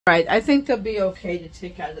Right, I think they'll be okay to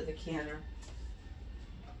take out of the canner.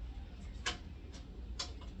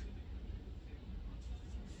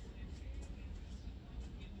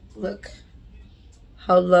 Look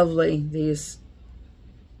how lovely these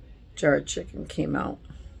jarred chicken came out.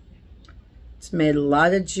 It's made a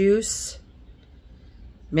lot of juice.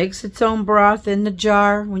 Makes its own broth in the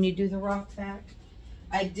jar when you do the raw pack.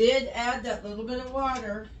 I did add that little bit of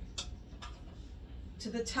water to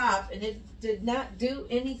the top, and it did not do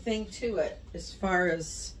anything to it as far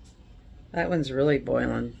as... That one's really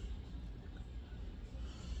boiling.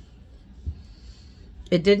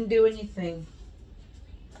 It didn't do anything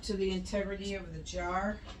to the integrity of the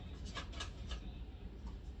jar.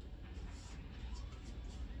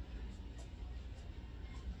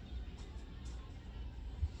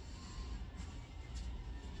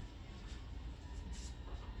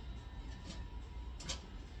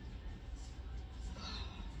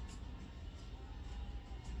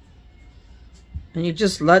 And you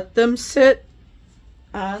just let them sit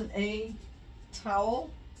on a towel,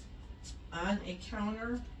 on a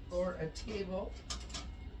counter, or a table.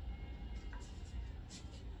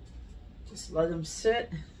 Just let them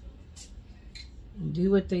sit and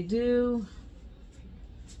do what they do.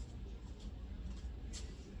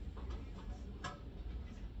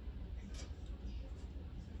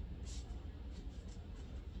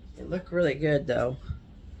 They look really good though.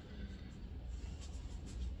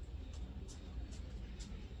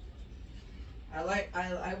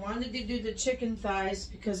 I wanted to do the chicken thighs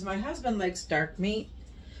because my husband likes dark meat.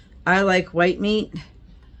 I like white meat.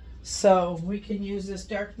 So we can use this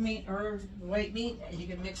dark meat or white meat and you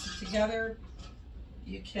can mix it together.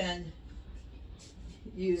 You can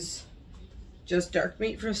use just dark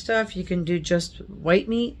meat for stuff. You can do just white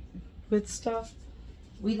meat with stuff.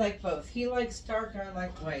 We like both. He likes dark, I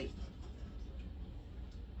like white.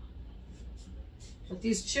 But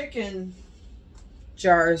these chicken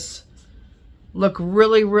jars look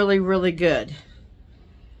really, really, really good.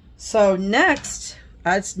 So next,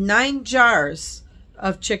 that's 9 jars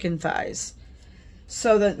of chicken thighs.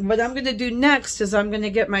 So what I'm going to do next is I'm going to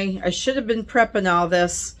get I should have been prepping all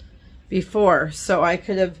this before, so I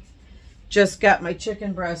could have just got my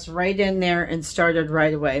chicken breast right in there and started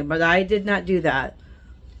right away. But I did not do that.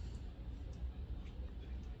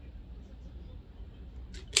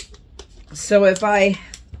 So if I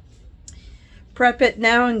prep it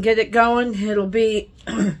now and get it going, it'll be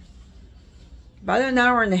about an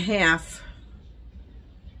hour and a half.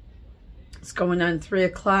 It's going on 3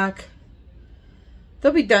 o'clock.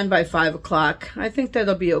 They'll be done by 5 o'clock. I think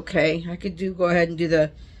that'll be okay. I could go ahead and do the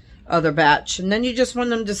other batch. And then you just want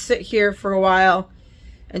them to sit here for a while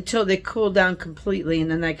until they cool down completely, and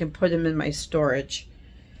then I can put them in my storage.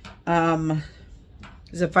 Because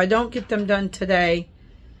if I don't get them done today,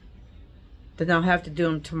 then I'll have to do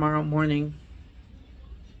them tomorrow morning.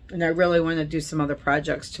 And I really want to do some other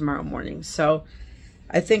projects tomorrow morning. So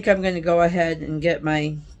I think I'm going to go ahead and get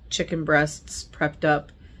my chicken breasts prepped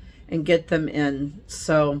up and get them in.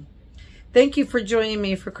 So thank you for joining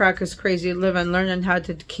me for Crocker's Crazy Living, learning how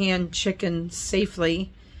to can chicken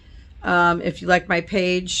safely. If you like my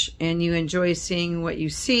page and you enjoy seeing what you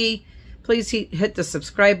see, please hit the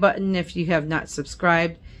subscribe button. If you have not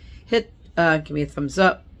subscribed, give me a thumbs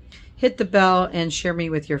up, hit the bell, and share me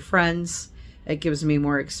with your friends. It gives me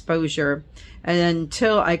more exposure. And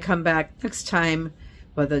until I come back next time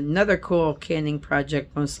with another cool canning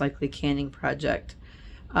project, most likely canning project,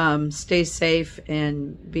 stay safe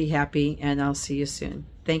and be happy, and I'll see you soon.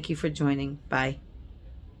 Thank you for joining. Bye.